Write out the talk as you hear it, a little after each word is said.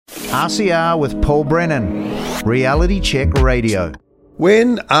RCR with Paul Brennan, Reality Check Radio.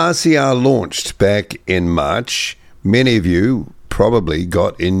 When RCR launched back in March, many of you probably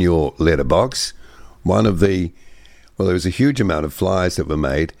got in your letterbox there was a huge amount of flyers that were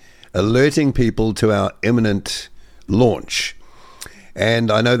made alerting people to our imminent launch. And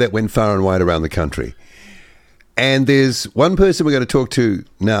I know that went far and wide around the country. And there's one person we're going to talk to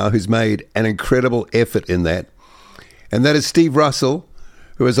now who's made an incredible effort in that. And that is Steve Russell,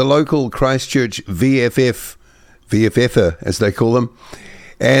 who is a local Christchurch VFFer, as they call them.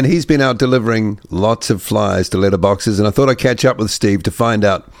 And he's been out delivering lots of flyers to letterboxes. And I thought I'd catch up with Steve to find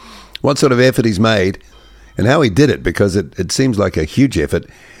out what sort of effort he's made and how he did it, because it seems like a huge effort.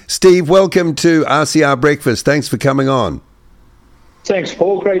 Steve, welcome to RCR Breakfast. Thanks for coming on. Thanks,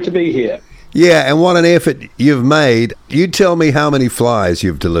 Paul. Great to be here. Yeah, and what an effort you've made. You tell me how many flyers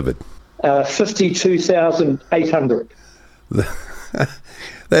you've delivered. 52,800.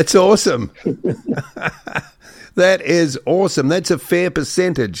 That's awesome. That is awesome. That's a fair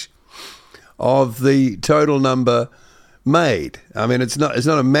percentage of the total number made. I mean, it's not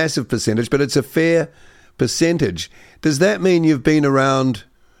a massive percentage, but it's a fair percentage. Does that mean you've been around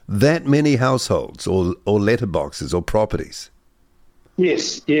that many households or letterboxes or properties?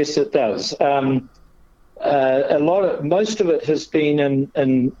 Yes, it does. Most of it has been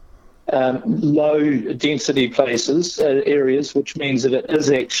in low density places, areas, which means that it is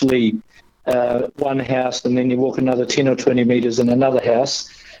actually one house, and then you walk another 10 or 20 metres in another house.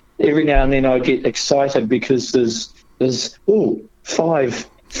 Every now and then I get excited because there's five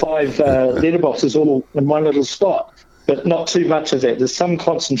letterboxes all in one little spot, but not too much of that. There's some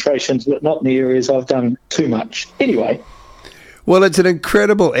concentrations, but not in the areas I've done too much. Anyway. Well, it's an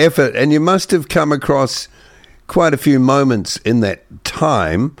incredible effort, and you must have come across quite a few moments in that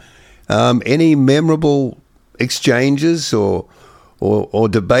time. Any memorable exchanges or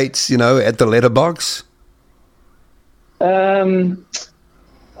debates, at the letterbox? I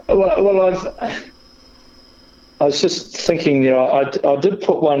was just thinking, I did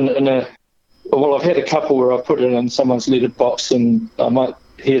put one in I've had a couple where I've put it in someone's letterbox, and I might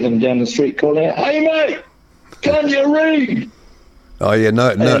hear them down the street calling out, "Hey mate, can you read?" Oh yeah,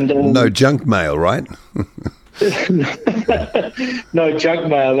 no junk mail, right? No junk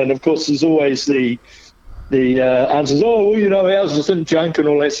mail, and of course there's always the answers. Ours isn't junk and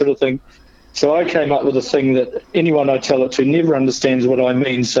all that sort of thing. So I came up with a thing that anyone I tell it to never understands what I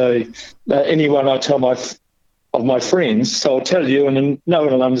mean. So anyone I tell of my friends, so I'll tell you, and then no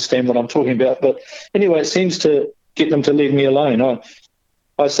one will understand what I'm talking about. But anyway, it seems to get them to leave me alone.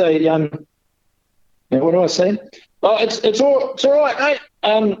 I say, what do I say? Oh, it's all right, mate.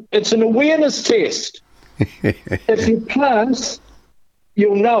 It's an awareness test. If you pass,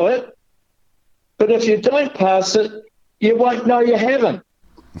 you'll know it. But if you don't pass it, you won't know you haven't.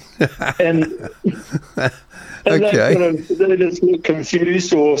 And okay. They just look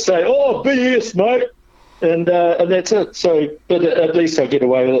confused or say, "Oh, BS, mate," and that's it. So, but at least I get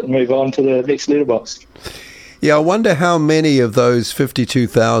away with it and move on to the next letterbox. Yeah, I wonder how many of those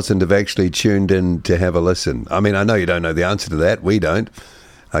 52,000 have actually tuned in to have a listen. I mean, I know you don't know the answer to that. We don't.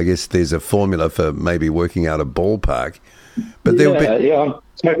 I guess there's a formula for maybe working out a ballpark. But I'm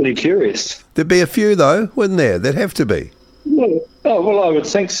totally curious. There'd be a few, though, wouldn't there? There'd have to be. Well, I would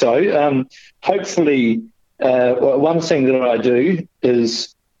think so. Hopefully, one thing that I do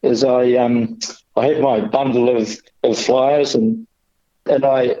is I have my bundle of flyers and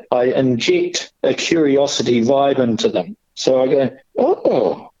I inject a curiosity vibe into them. So I go,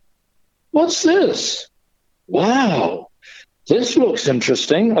 "Oh, what's this? Wow, this looks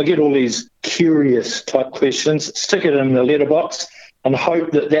interesting." I get all these curious type questions, stick it in the letterbox, and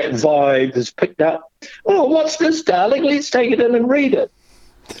hope that vibe is picked up. "Oh, what's this, darling? Let's take it in and read it."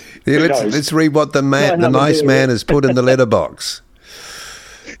 Yeah, let's read what the nice man has put in the letterbox.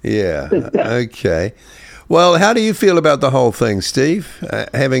 Yeah, okay. Well, how do you feel about the whole thing, Steve?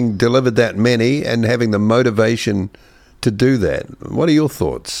 Having delivered that many and having the motivation to do that, what are your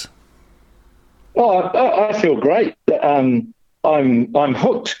thoughts? Oh, I feel great. I'm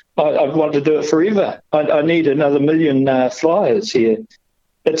hooked. I want to do it forever. I need another million flyers here.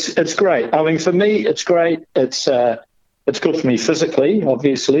 It's great. I mean, for me, it's great. It's good for me physically.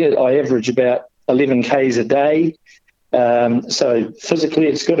 Obviously, I average about 11 Ks a day. So physically,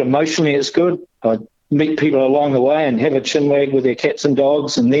 it's good. Emotionally, it's good. I meet people along the way and have a chinwag with their cats and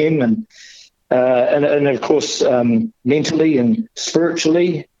dogs and them, and of course, mentally and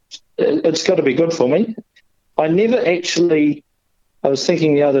spiritually, it's got to be good for me. I was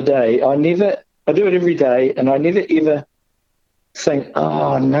thinking the other day, I do it every day, and I never ever think,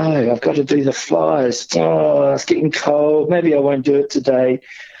 "Oh no, I've got to do the flyers. Oh, it's getting cold. Maybe I won't do it today."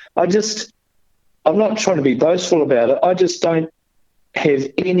 I'm not trying to be boastful about it. I just don't have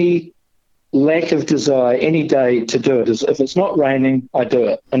any lack of desire any day to do it. If it's not raining, I do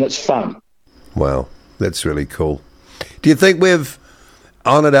it, and it's fun. Wow, that's really cool. Do you think we've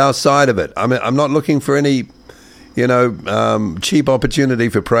honoured our side of it? I mean, I'm not looking for any, cheap opportunity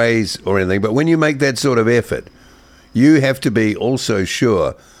for praise or anything, but when you make that sort of effort, you have to be also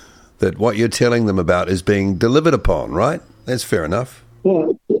sure that what you're telling them about is being delivered upon, right? That's fair enough.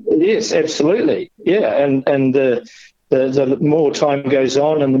 Well, yes, absolutely. Yeah, and the more time goes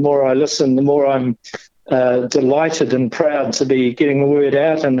on and the more I listen, the more I'm delighted and proud to be getting the word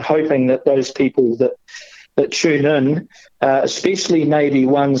out and hoping that those people that tune in, especially maybe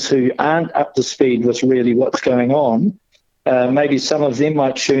ones who aren't up to speed with really what's going on, maybe some of them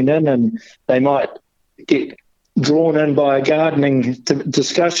might tune in and they might get drawn in by a gardening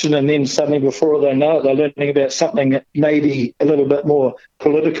discussion, and then suddenly before they know it, they're learning about something that maybe a little bit more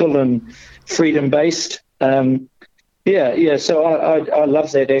political and freedom-based. So I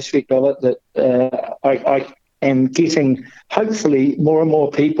love that aspect of it, that I am getting, hopefully, more and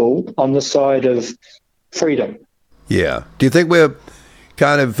more people on the side of freedom. Yeah. Do you think we're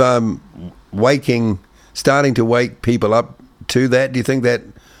kind of starting to wake people up to that? Do you think that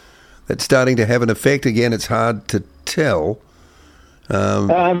that's starting to have an effect? Again, it's hard to tell.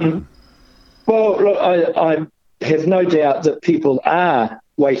 Well, look, I have no doubt that people are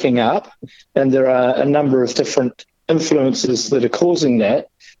waking up, and there are a number of different influences that are causing that.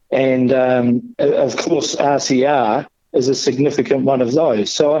 And, of course, RCR is a significant one of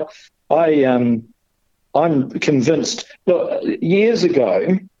those. So I'm convinced. Look, years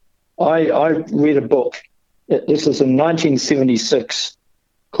ago, I read a book. This was in 1976,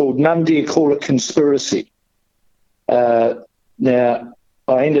 called None Dare Call It Conspiracy. Now,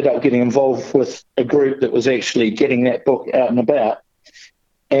 I ended up getting involved with a group that was actually getting that book out and about.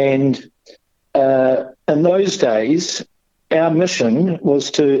 And in those days, our mission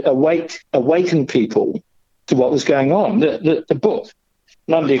was to awaken people to what was going on. The book,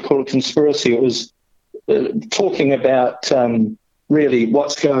 None Dare Call It Conspiracy, it was talking about really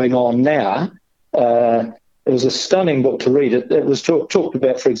what's going on now. It was a stunning book to read. It was talked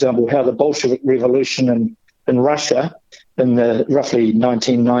about, for example, how the Bolshevik Revolution in Russia in the roughly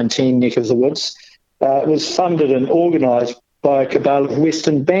 1919 neck of the woods was funded and organised by a cabal of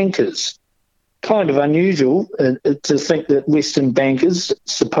Western bankers. Kind of unusual to think that Western bankers,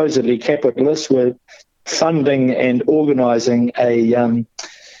 supposedly capitalists, were funding and organising a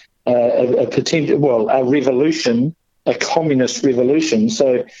revolution, a communist revolution.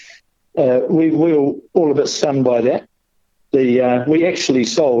 So we were all a bit stunned by that. We actually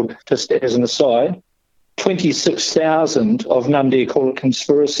sold, just as an aside, 26,000 of None Dare Call It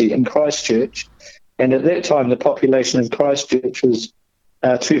Conspiracy in Christchurch, and at that time the population of Christchurch was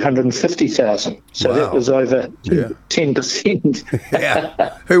 250,000. So that was over 10%.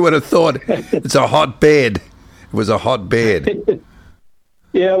 Yeah, who would have thought? It's a hotbed. It was a hotbed.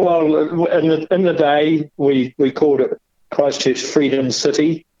 Yeah, well, in the day we called it Christchurch Freedom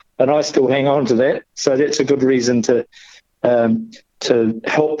City, and I still hang on to that. So that's a good reason to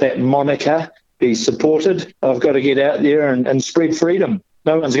help that moniker be supported. I've got to get out there and spread freedom.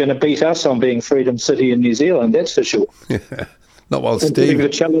 No one's going to beat us on being Freedom City in New Zealand, that's for sure. Not while Steve... Putting a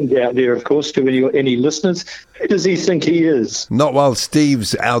challenge out there, of course, to any listeners. Who does he think he is? Not while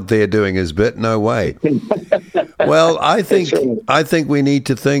Steve's out there doing his bit, no way. Well, I think we need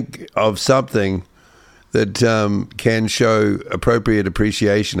to think of something that can show appropriate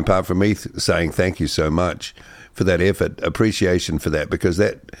appreciation, apart from me saying thank you so much for that effort, appreciation for that, because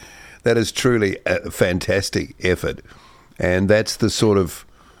that is truly a fantastic effort. And that's the sort of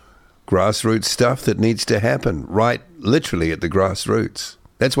grassroots stuff that needs to happen, right, literally at the grassroots.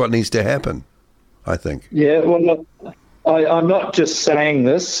 That's what needs to happen, I think. Yeah, well, look, I'm not just saying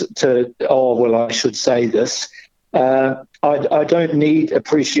this I should say this. I don't need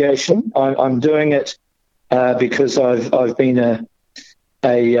appreciation. I'm doing it because I've been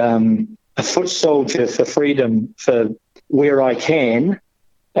a foot soldier for freedom for where I can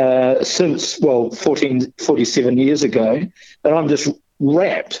since 47 years ago, and I'm just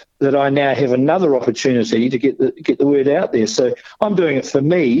rapt that I now have another opportunity to get the word out there. So I'm doing it for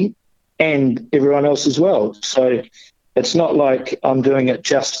me and everyone else as well. So it's not like I'm doing it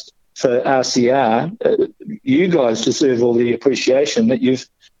just for RCR. You guys deserve all the appreciation that you've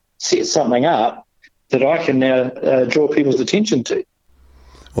set something up that I can now draw people's attention to.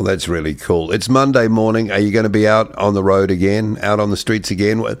 Well, that's really cool. It's Monday morning. Are you going to be out on the road again, out on the streets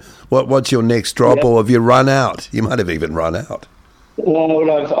again? What's your next drop, or have you run out? You might have even run out. Well,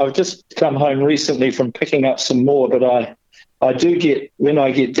 I've just come home recently from picking up some more, but I do get, when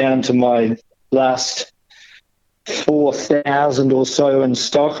I get down to my last 4,000 or so in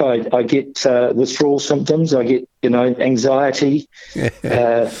stock, I get withdrawal symptoms. I get, anxiety.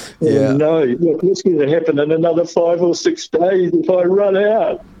 No, what's going to happen in another 5 or 6 days if I run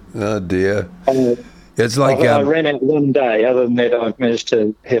out? Oh, dear. It's like I ran out one day. Other than that, I've managed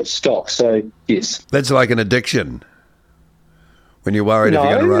to have stock. So, yes. That's like an addiction. When you're worried if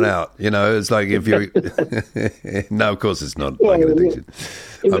you're going to run out, it's like if you. No, of course it's not like an addiction.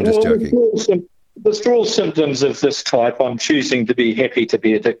 I'm just joking. Withdrawal symptoms of this type, I'm choosing to be happy to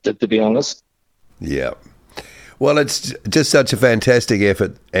be addicted, to be honest. Yeah. Well, it's just such a fantastic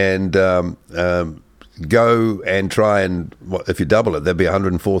effort, and go and try and, if you double it, there'd be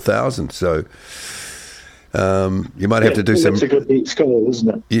 104,000. So you might have to do some. That's a good deep score,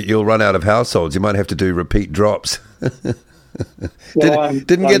 isn't it? You'll run out of households. You might have to do repeat drops. Didn't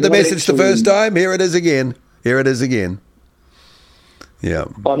get the message the first time? Here it is again. Yeah.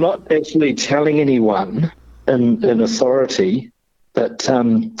 I'm not actually telling anyone in authority, but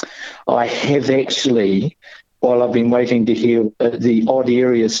I have actually, while I've been waiting to hear the odd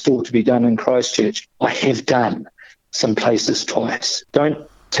areas still to be done in Christchurch, I have done some places twice. Don't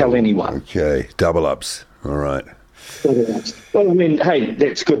tell anyone. Okay, double ups. All right. Well, I mean, hey,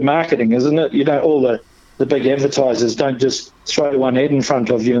 that's good marketing, isn't it? All the big advertisers don't just throw one ad in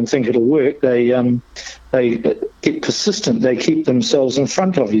front of you and think it'll work. They get persistent. They keep themselves in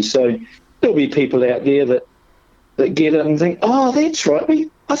front of you. So there'll be people out there that get it and think, oh, that's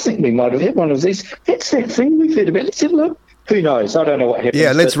right. I think we might have had one of these. That's that thing we've heard about. Let's have a look. Who knows? I don't know what happens.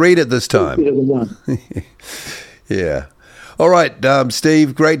 Yeah, let's read it this time. Yeah. All right,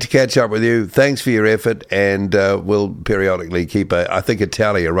 Steve, great to catch up with you. Thanks for your effort, and we'll periodically keep a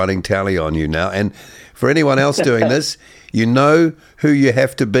running tally on you now. And for anyone else doing this, you know who you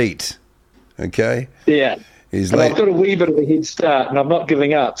have to beat, okay? Yeah. I've got a wee bit of a head start, and I'm not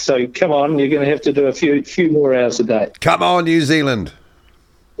giving up. So come on, you're going to have to do a few more hours a day. Come on, New Zealand.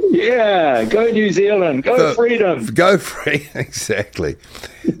 Yeah, go New Zealand. Go freedom. Go free, exactly.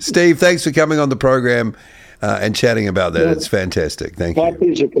 Steve, thanks for coming on the program. And chatting about that. It's fantastic. Thank you. My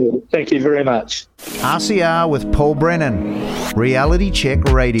pleasure, Paul. Thank you very much. RCR with Paul Brennan. Reality Check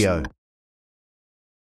Radio.